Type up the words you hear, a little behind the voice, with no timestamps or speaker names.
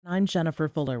I'm Jennifer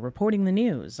Fuller reporting the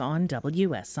news on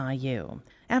WSIU.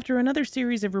 After another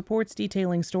series of reports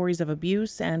detailing stories of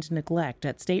abuse and neglect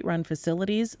at state-run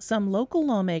facilities, some local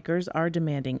lawmakers are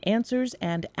demanding answers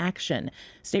and action.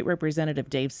 State Representative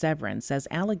Dave Severin says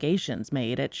allegations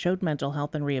made at Choate Mental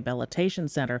Health and Rehabilitation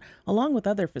Center, along with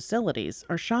other facilities,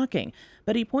 are shocking.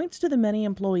 But he points to the many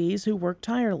employees who work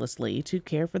tirelessly to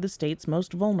care for the state's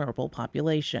most vulnerable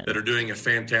population. That are doing a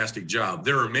fantastic job.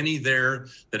 There are many there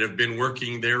that have been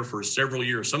working there for several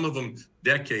years, some of them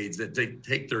decades, that they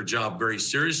take their job very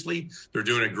seriously. They're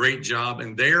doing a great job,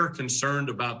 and they're concerned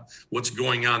about what's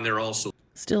going on there also.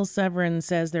 Still, Severin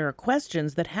says there are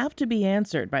questions that have to be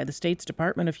answered by the state's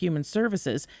Department of Human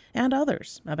Services and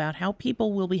others about how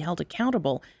people will be held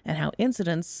accountable and how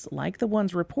incidents like the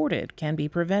ones reported can be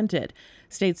prevented.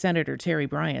 State Senator Terry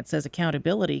Bryant says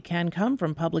accountability can come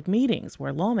from public meetings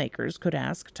where lawmakers could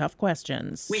ask tough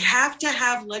questions. We have to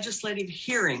have legislative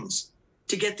hearings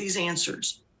to get these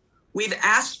answers. We've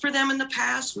asked for them in the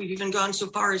past. We've even gone so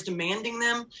far as demanding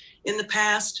them in the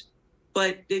past,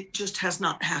 but it just has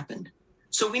not happened.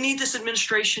 So we need this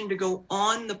administration to go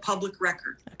on the public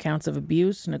record. Accounts of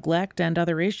abuse, neglect, and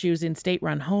other issues in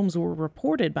state-run homes were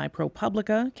reported by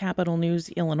ProPublica, Capital News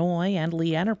Illinois, and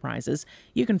Lee Enterprises.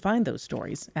 You can find those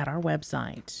stories at our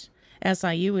website.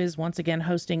 SIU is once again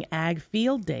hosting Ag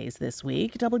Field Days this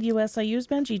week. WSIU's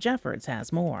Benji Jeffords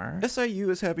has more.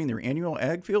 SIU is having their annual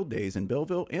Ag Field Days in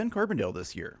Belleville and Carbondale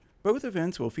this year. Both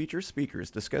events will feature speakers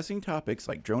discussing topics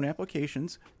like drone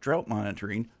applications, drought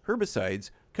monitoring, herbicides,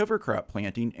 cover crop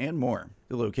planting, and more.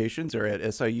 The locations are at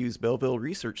SIU's Belleville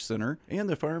Research Center and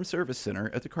the Farm Service Center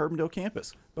at the Carbondale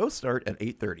campus. Both start at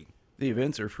 8:30. The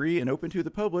events are free and open to the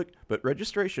public, but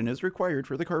registration is required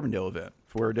for the Carbondale event.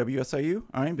 For WSIU,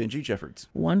 I'm Benji Jeffords.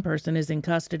 One person is in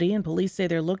custody, and police say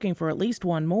they're looking for at least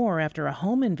one more after a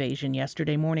home invasion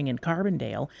yesterday morning in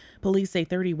Carbondale. Police say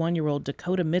 31-year-old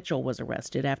Dakota Mitchell was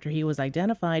arrested after he was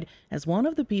identified as one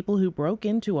of the people who broke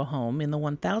into a home in the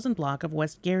 1000 block of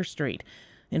West Gare Street.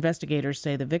 Investigators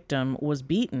say the victim was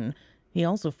beaten. He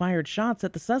also fired shots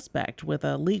at the suspect with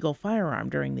a legal firearm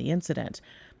during the incident.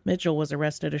 Mitchell was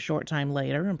arrested a short time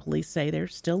later, and police say they're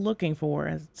still looking for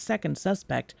a second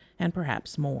suspect and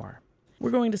perhaps more.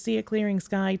 We're going to see a clearing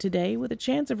sky today with a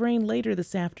chance of rain later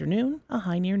this afternoon, a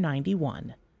high near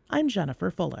 91. I'm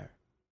Jennifer Fuller.